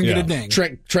 but that doesn't get a ding.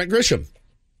 Trent Grisham.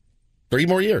 3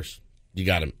 more years. You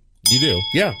got him. You do?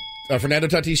 Yeah. Fernando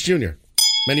Tatis Jr.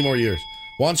 Many more years.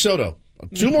 Juan Soto.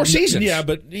 2 more seasons. Yeah,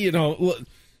 but,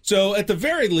 so at the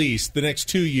very least, the next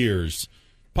 2 years,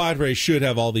 Padres should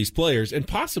have all these players and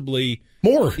possibly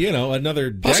more.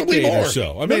 Another possibly decade more. or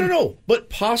so. No. But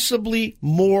possibly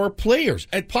more players.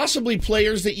 And possibly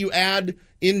players that you add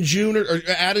in June or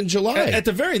add in July. At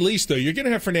the very least, though, you're going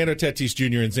to have Fernando Tatis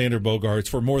Jr. and Xander Bogaerts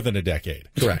for more than a decade.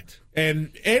 Correct.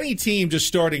 And any team just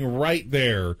starting right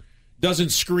there doesn't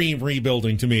scream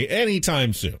rebuilding to me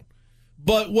anytime soon.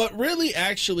 But what really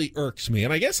actually irks me,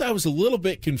 and I guess I was a little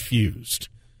bit confused,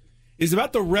 is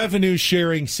about the revenue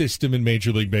sharing system in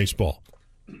Major League Baseball.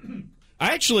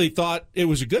 I actually thought it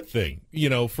was a good thing,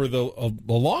 for a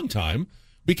long time,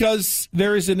 because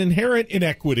there is an inherent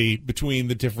inequity between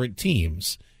the different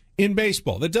teams in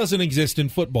baseball that doesn't exist in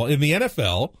football. In the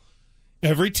NFL,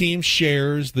 every team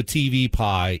shares the TV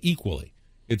pie equally.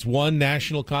 It's one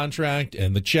national contract,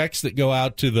 and the checks that go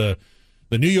out to the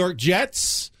New York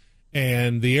Jets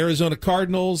and the Arizona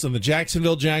Cardinals and the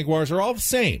Jacksonville Jaguars are all the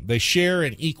same. They share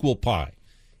an equal pie.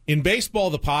 In baseball,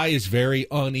 the pie is very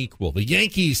unequal. The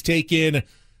Yankees take in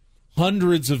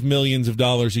hundreds of millions of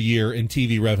dollars a year in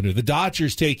TV revenue. The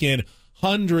Dodgers take in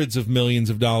hundreds of millions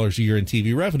of dollars a year in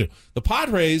TV revenue. The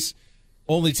Padres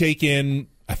only take in,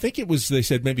 I think they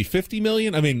said maybe 50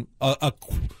 million. I mean, a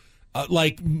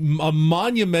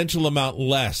monumental amount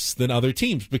less than other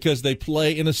teams because they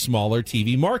play in a smaller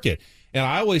TV market. And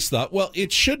I always thought,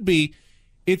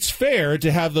 it's fair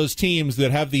to have those teams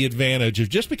that have the advantage of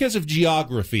just because of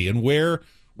geography and where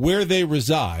they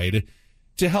reside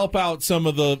to help out some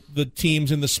of the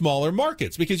teams in the smaller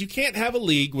markets, because you can't have a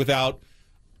league without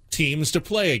teams to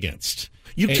play against.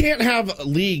 You can't have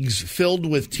leagues filled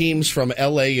with teams from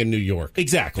L.A. and New York.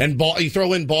 Exactly. And you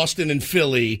throw in Boston and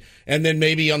Philly, and then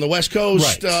maybe on the West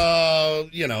Coast,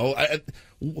 right.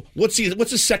 What's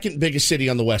the second biggest city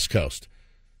on the West Coast?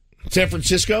 San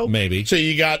Francisco? Maybe. So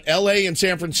you got L.A. and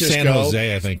San Francisco. San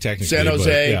Jose, I think, technically. San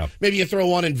Jose. But, yeah. Maybe you throw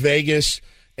one in Vegas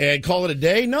and call it a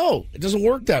day. No, it doesn't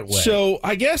work that way. So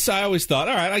I guess I always thought,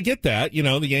 all right, I get that.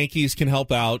 The Yankees can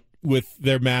help out with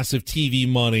their massive TV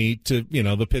money to,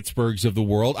 the Pittsburghs of the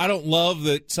world. I don't love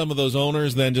that some of those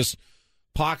owners then just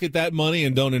pocket that money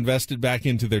and don't invest it back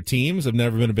into their teams. I've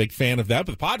never been a big fan of that.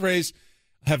 But the Padres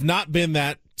have not been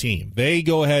that team. They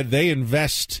go ahead, they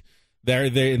invest.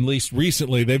 They at least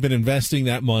recently, they've been investing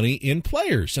that money in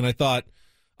players. And I thought,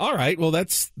 all right, well,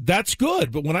 that's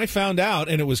good. But when I found out,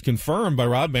 and it was confirmed by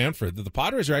Rob Manfred, that the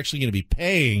Padres are actually going to be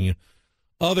paying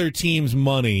other teams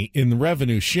money in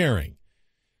revenue sharing,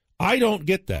 I don't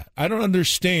get that. I don't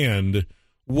understand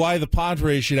why the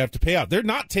Padres should have to pay out. They're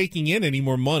not taking in any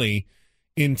more money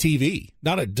in TV,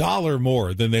 not a dollar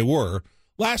more than they were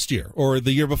last year or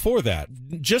the year before that.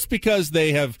 Just because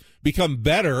they have become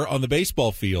better on the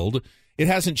baseball field, it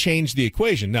hasn't changed the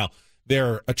equation. Now,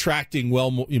 they're attracting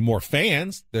more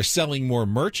fans. They're selling more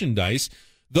merchandise.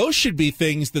 Those should be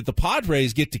things that the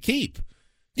Padres get to keep.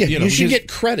 Yeah, you should get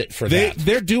credit for that.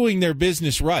 They're doing their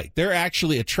business right. They're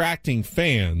actually attracting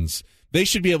fans. They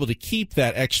should be able to keep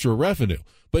that extra revenue.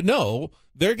 But no,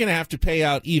 they're going to have to pay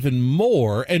out even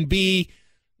more and be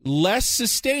less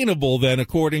sustainable than,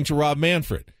 according to Rob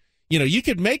Manfred. You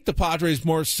could make the Padres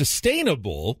more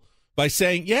sustainable by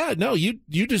saying,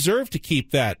 you deserve to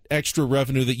keep that extra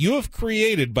revenue that you have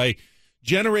created by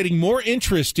generating more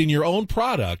interest in your own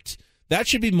product. That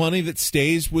should be money that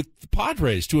stays with the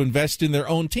Padres to invest in their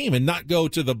own team and not go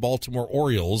to the Baltimore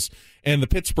Orioles and the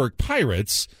Pittsburgh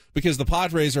Pirates because the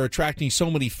Padres are attracting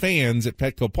so many fans at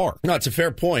Petco Park. No, it's a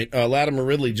fair point. Latimer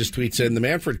Ridley just tweets in, the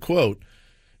Manfred quote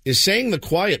is saying the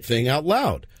quiet thing out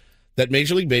loud, that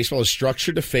Major League Baseball is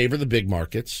structured to favor the big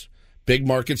markets, Big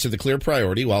markets are the clear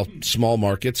priority, while small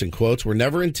markets, in quotes, were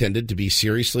never intended to be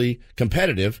seriously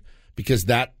competitive because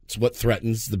that's what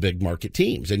threatens the big market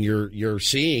teams. And you're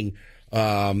seeing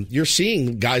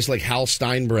guys like Hal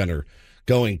Steinbrenner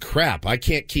going, crap, I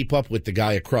can't keep up with the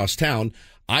guy across town.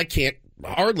 I can't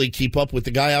hardly keep up with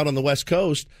the guy out on the West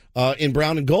Coast in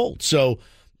brown and gold. So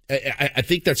I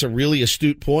think that's a really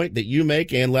astute point that you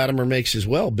make and Latimer makes as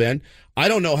well, Ben. I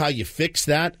don't know how you fix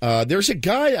that. There's a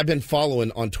guy I've been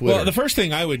following on Twitter. Well, the first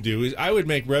thing I would do is I would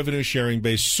make revenue sharing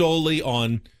based solely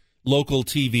on local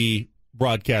TV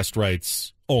broadcast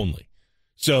rights only.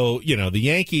 So, the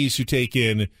Yankees who take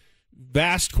in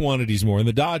vast quantities more, and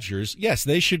the Dodgers, yes,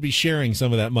 they should be sharing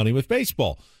some of that money with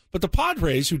baseball. But the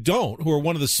Padres who don't, who are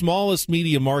one of the smallest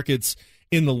media markets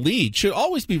in the league, should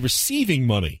always be receiving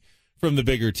money from the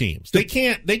bigger teams. They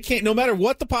can't, no matter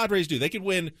what the Padres do, they could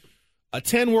win a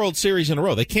 10 World Series in a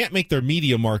row. They can't make their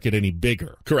media market any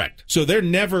bigger. Correct. So they're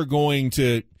never going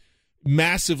to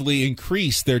massively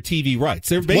increase their TV rights.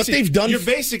 You're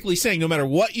basically saying no matter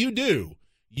what you do,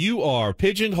 you are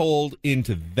pigeonholed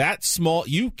into that small.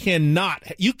 You cannot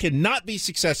be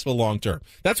successful long term.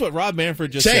 That's what Rob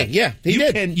Manfred just said. Yeah, he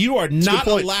did. You are not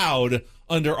allowed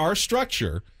under our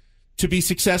structure to be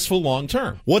successful long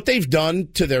term. What they've done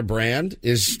to their brand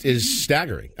is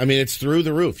staggering. I mean, it's through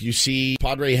the roof. You see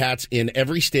Padre hats in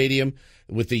every stadium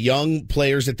with the young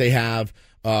players that they have.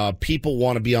 People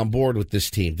want to be on board with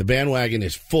this team. The bandwagon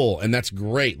is full, and that's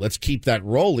great. Let's keep that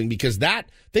rolling because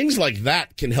things like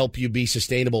that can help you be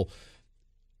sustainable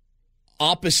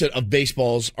opposite of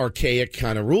baseball's archaic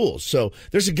kind of rules. So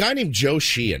there's a guy named Joe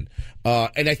Sheehan,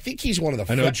 and I think he's one of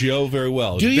the... I know Joe very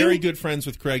well. Do He's you? very good friends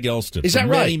with Craig Elston. Is that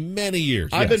right? Many years.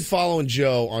 I've been following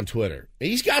Joe on Twitter.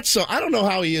 He's got some... I don't know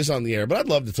how he is on the air, but I'd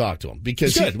love to talk to him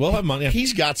because we'll have him on. Yeah.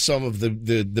 He's got some of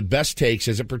the best takes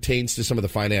as it pertains to some of the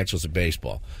financials of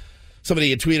baseball.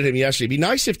 Somebody had tweeted him yesterday. It'd be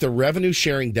nice if the revenue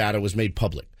sharing data was made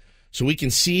public so we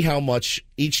can see how much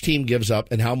each team gives up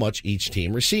and how much each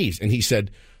team receives. And he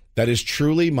said... That is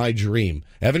truly my dream.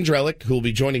 Evan Drellick, who will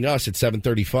be joining us at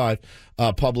 7:35,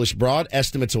 published broad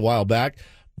estimates a while back.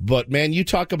 But, man, you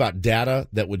talk about data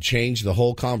that would change the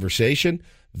whole conversation.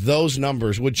 Those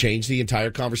numbers would change the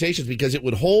entire conversation because it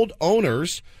would hold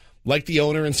owners like the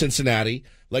owner in Cincinnati,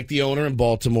 like the owner in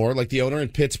Baltimore, like the owner in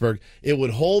Pittsburgh. It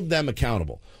would hold them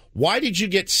accountable. Why did you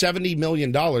get $70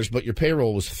 million but your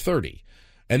payroll was $30?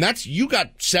 And you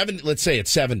got 70, let's say it's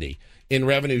 70. In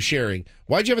revenue sharing,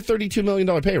 why'd you have a $32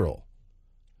 million payroll?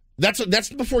 That's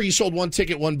before you sold one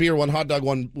ticket, one beer, one hot dog,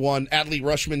 one Adley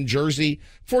Rushman jersey,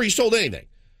 before you sold anything.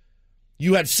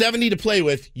 You had 70 to play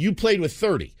with, you played with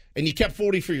 30, and you kept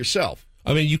 40 for yourself.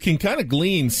 I mean, you can kind of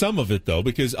glean some of it, though,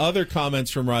 because other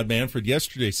comments from Rob Manfred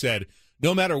yesterday said,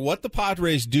 no matter what the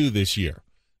Padres do this year,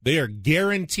 they are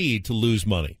guaranteed to lose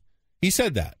money. He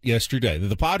said that yesterday, that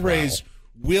the Padres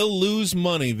will lose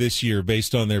money this year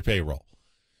based on their payroll.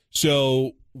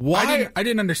 So why I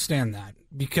didn't understand that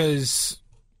because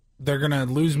they're going to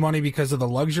lose money because of the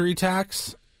luxury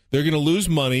tax. They're going to lose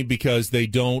money because they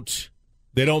don't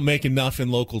make enough in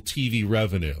local TV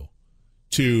revenue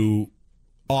to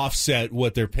offset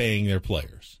what they're paying their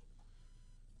players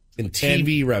in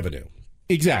TV revenue.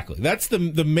 Exactly. That's the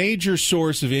major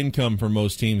source of income for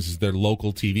most teams is their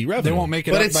local TV revenue. They won't make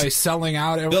it up by selling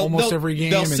out almost every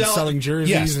game and selling jerseys.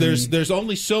 Yes, there's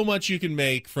only so much you can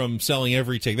make from selling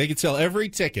every ticket. They could sell every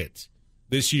ticket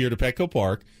this year to Petco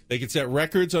Park. They could set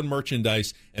records on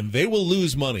merchandise, and they will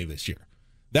lose money this year.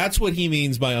 That's what he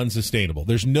means by unsustainable.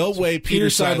 There's no way Peter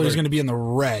Seidler is going to be in the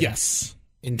red. Yes.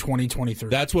 In 2023.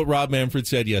 That's what Rob Manfred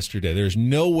said yesterday. There's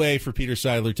no way for Peter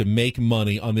Seidler to make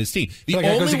money on this team. That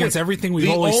goes against everything we've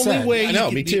always said. I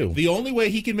know, me too. The only way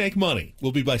he can make money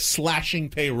will be by slashing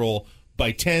payroll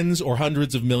by tens or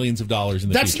hundreds of millions of dollars in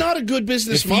the future. That's not a good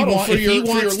business model for your league. If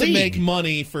he wants to make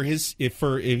money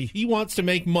if he wants to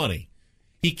make money,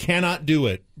 he cannot do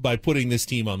it by putting this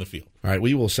team on the field. All right,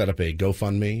 we will set up a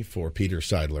GoFundMe for Peter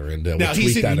Seidler, and we'll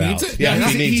tweet that out.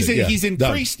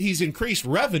 He's increased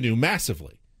revenue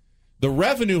massively. The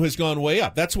revenue has gone way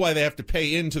up. That's why they have to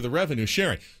pay into the revenue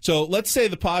sharing. So let's say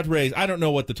the Padres, I don't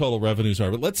know what the total revenues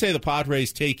are, but let's say the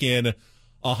Padres take in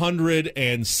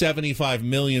 $175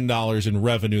 million in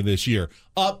revenue this year,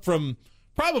 up from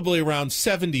probably around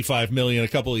 $75 million a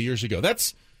couple of years ago.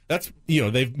 That's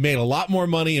they've made a lot more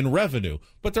money in revenue,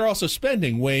 but they're also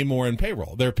spending way more in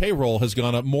payroll. Their payroll has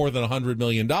gone up more than $100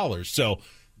 million. So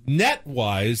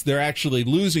net-wise, they're actually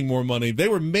losing more money. They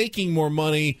were making more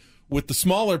money with the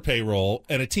smaller payroll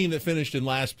and a team that finished in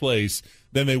last place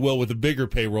than they will with a bigger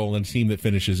payroll and a team that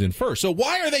finishes in first. So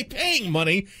why are they paying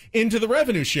money into the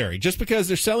revenue sharing? Just because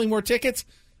they're selling more tickets?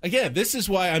 Again, this is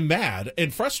why I'm mad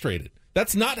and frustrated.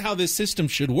 That's not how this system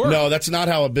should work. No, that's not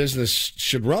how a business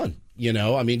should run.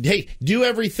 I mean, hey, do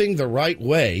everything the right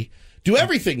way. Do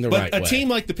everything the right way. But a team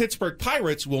like the Pittsburgh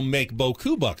Pirates will make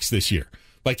beaucoup bucks this year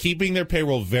by keeping their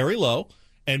payroll very low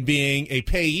and being a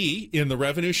payee in the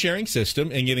revenue sharing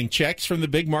system and getting checks from the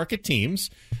big market teams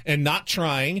and not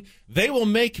trying. They will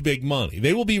make big money.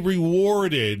 They will be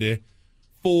rewarded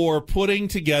for putting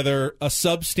together a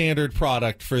substandard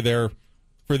product for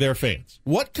their fans.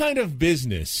 What kind of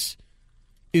business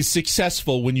is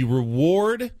successful when you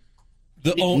reward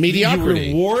mediocrity?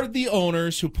 You reward the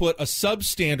owners who put a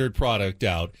substandard product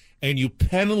out, and you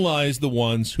penalize the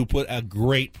ones who put a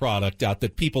great product out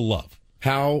that people love.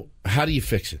 How do you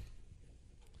fix it?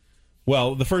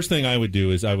 Well, the first thing I would do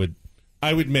is I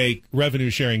would make revenue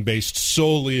sharing based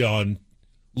solely on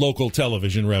local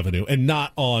television revenue and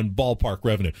not on ballpark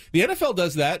revenue. The NFL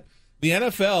does that. The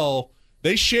NFL,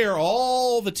 they share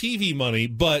all the TV money,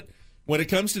 but when it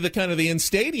comes to the kind of the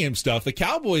in-stadium stuff, the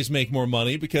Cowboys make more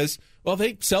money because, well,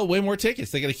 they sell way more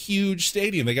tickets. They got a huge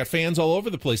stadium. They got fans all over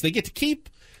the place. They get to keep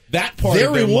that part They're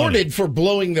of their rewarded money. for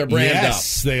blowing their brand up.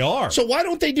 Yes, they are. So why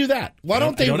don't they do that? Why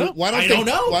don't they? I don't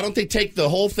know. Why don't they take the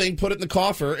whole thing, put it in the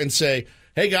coffer, and say,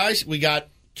 "Hey guys, we got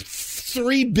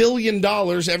 $3 billion.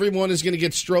 Everyone is going to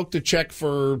get stroked a check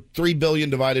for $3 billion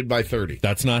divided by 30."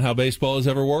 That's not how baseball has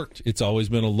ever worked. It's always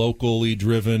been a locally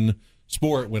driven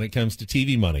sport when it comes to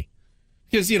TV money.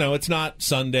 Because, it's not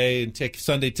Sunday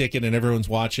ticket and everyone's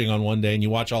watching on one day and you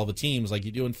watch all the teams like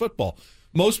you do in football.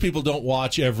 Most people don't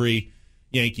watch every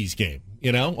Yankees game.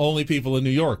 Only people in New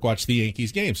York watch the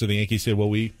Yankees game. So the Yankees say,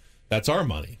 well, that's our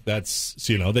money. That's,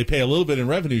 they pay a little bit in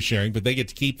revenue sharing, but they get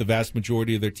to keep the vast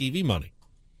majority of their TV money.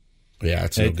 Yeah,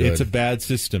 it's no good. It's a bad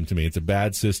system to me. It's a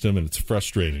bad system, and it's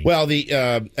frustrating. Well, the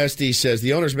SD says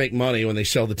the owners make money when they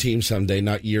sell the team someday,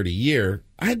 not year to year.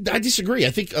 I disagree. I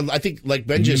think like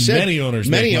Ben just said, many owners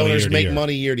make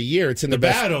money year to year. It's in the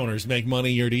bad owners make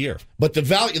money year to year. But the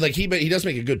value, like he does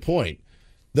make a good point.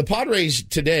 The Padres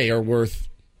today are worth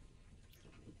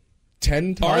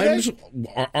 10 times.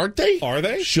 Aren't they? Are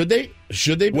they? Should they?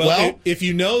 Well, if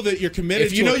you know that you're committed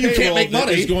to a you can't make money,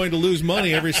 that is going to lose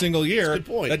money every single year, good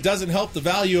point. That doesn't help the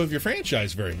value of your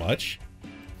franchise very much.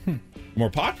 More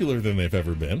popular than they've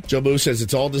ever been. Joe Boo says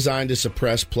it's all designed to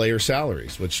suppress player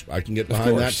salaries, which I can get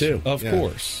behind that too. Of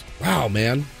course. Wow,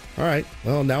 man. All right.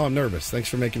 Well, now I'm nervous. Thanks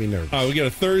for making me nervous. We got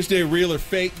a Thursday real or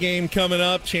fake game coming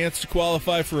up. Chance to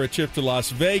qualify for a trip to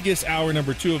Las Vegas. Hour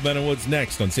number 2 of Ben and Woods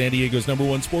next on San Diego's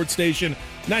 #1 sports station,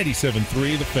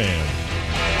 97.3 The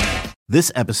Fan.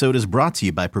 This episode is brought to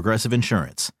you by Progressive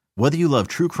Insurance. Whether you love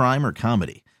true crime or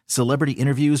comedy, celebrity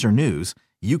interviews or news,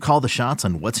 you call the shots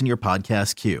on what's in your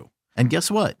podcast queue. And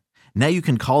guess what? Now you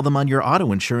can call them on your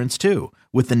auto insurance too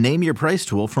with the Name Your Price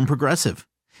tool from Progressive.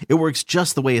 It works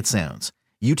just the way it sounds.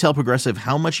 You tell Progressive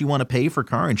how much you want to pay for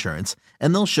car insurance,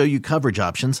 and they'll show you coverage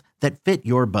options that fit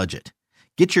your budget.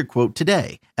 Get your quote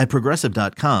today at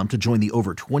Progressive.com to join the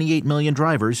over 28 million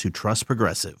drivers who trust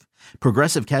Progressive.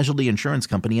 Progressive Casualty Insurance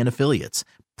Company and Affiliates.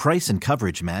 Price and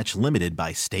coverage match limited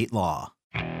by state law.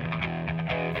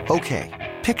 Okay,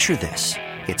 picture this.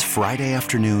 It's Friday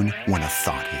afternoon when a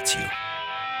thought hits you.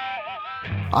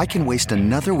 I can waste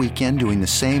another weekend doing the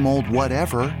same old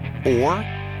whatever, or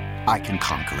I can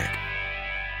conquer it.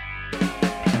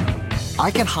 I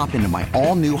can hop into my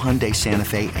all-new Hyundai Santa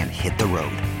Fe and hit the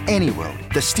road. Any road.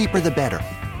 The steeper, the better.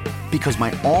 Because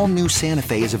my all-new Santa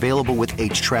Fe is available with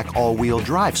H-Track all-wheel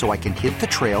drive, so I can hit the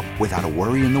trail without a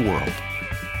worry in the world.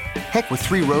 Heck, with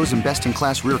 3 rows and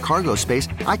best-in-class rear cargo space,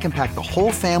 I can pack the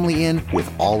whole family in with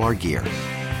all our gear.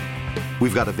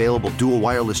 We've got available dual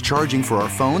wireless charging for our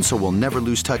phones, so we'll never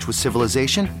lose touch with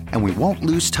civilization, and we won't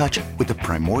lose touch with the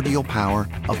primordial power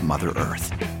of Mother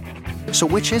Earth. So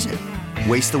which is it?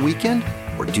 Waste the weekend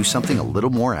or do something a little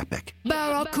more epic?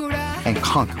 And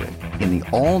conquer it in the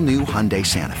all-new Hyundai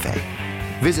Santa Fe.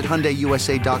 Visit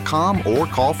HyundaiUSA.com or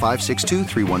call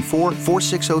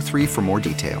 562-314-4603 for more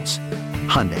details.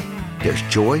 Hyundai, there's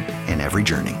joy in every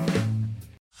journey.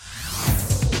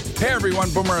 Hey everyone,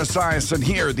 Boomer Esiason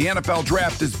here. The NFL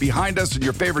Draft is behind us and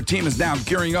your favorite team is now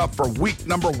gearing up for week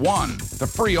number 1. The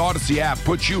free Odyssey app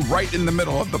puts you right in the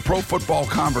middle of the pro football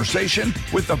conversation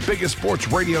with the biggest sports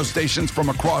radio stations from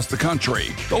across the country.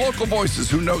 The local voices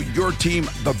who know your team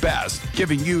the best,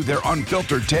 giving you their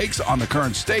unfiltered takes on the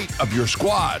current state of your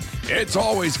squad. It's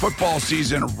always football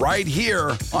season right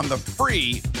here on the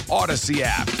free Odyssey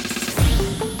app.